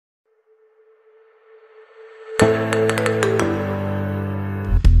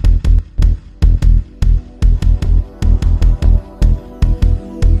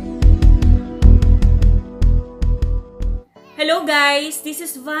this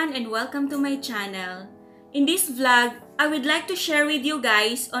is Van and welcome to my channel. In this vlog, I would like to share with you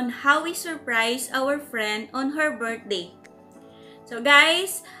guys on how we surprise our friend on her birthday. So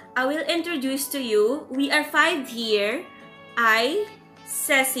guys, I will introduce to you, we are 5 here. I,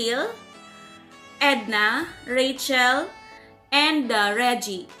 Cecil, Edna, Rachel, and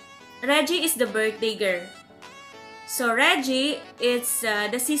Reggie. Reggie is the birthday girl. So Reggie is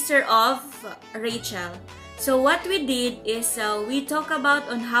the sister of Rachel. So what we did is we talk about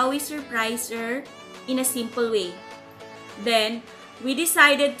on how we surprise her in a simple way. Then we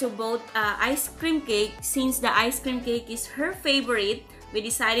decided to vote ice cream cake. Since the ice cream cake is her favorite, we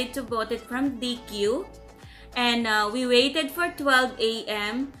decided to vote it from DQ. And we waited for 12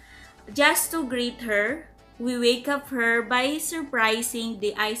 a.m. just to greet her. We wake up her by surprising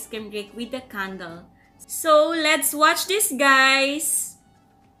the ice cream cake with a candle. So let's watch this, guys.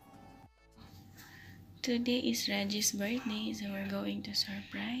 Today is Reggie's birthday, so we're going to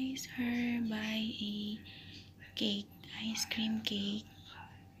surprise her by a cake, ice cream cake.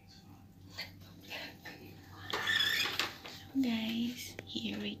 So guys,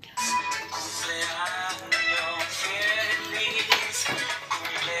 here we go.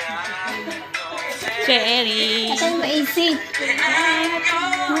 Cherry. Asan mo AC?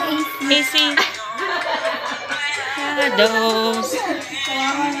 Mo AC. AC. Shadows.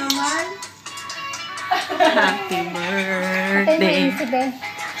 Kawawa naman. Happy birthday. AC be.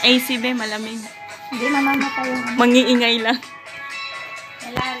 AC be, malamig. Hindi mamamatay yung ano. Mangiingay lang.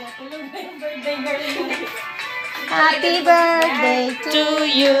 Wala na. Tulog na yung birthday girl mo. Happy birthday to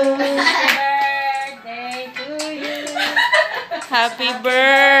you. Birthday to you. Happy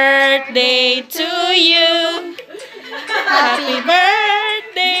birthday to you. Happy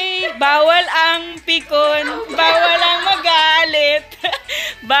birthday. Bawal ang pikon. Bawal ang magalit.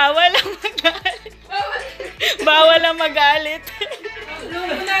 Bawal ang magalit. Bawal ang magalit.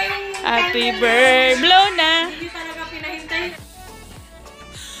 Happy birthday. Blow na. Hindi talaga pinahintay.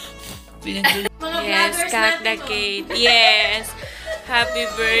 Yes, cut the cake. Yes. Happy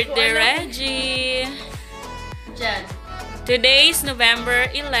birthday, Reggie. Diyan. Today is November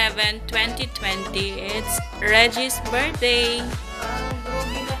 11, 2020. It's Reggie's birthday.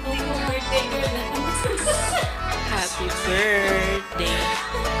 Grogi na po yung birthday girl. Happy birthday.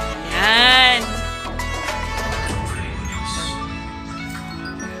 Yan.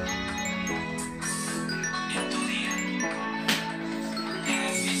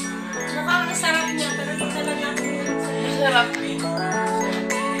 Mukhang masarap niya, pero di talaga ako masarap.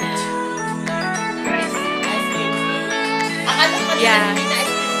 Yeah.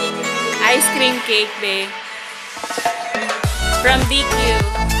 Ice cream cake, babe. From DQ.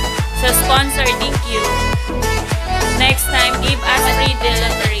 So, sponsor DQ. Next time, give us free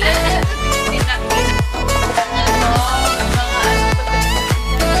delivery.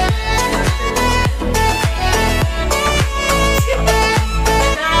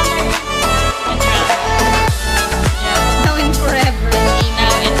 Now and forever.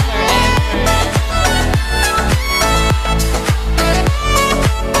 Now and forever.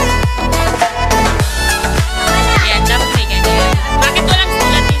 Yan, dapat may ganyan. Bakit walang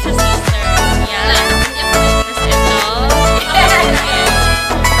sulat din sa sister? Yan. Tapos ito.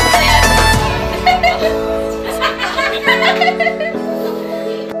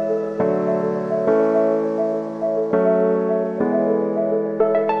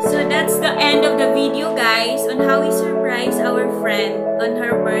 So that's the end of the video, guys, on how we surprise our friend on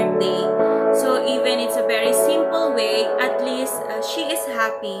her birthday. So even it's a very simple way, at least she is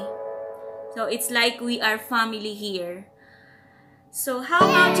happy. So it's like we are family here. So how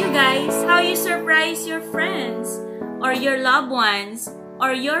about you guys? How you surprise your friends or your loved ones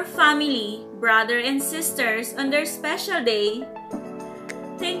or your family, brother and sisters on their special day?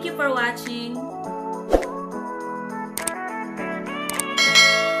 Thank you for watching.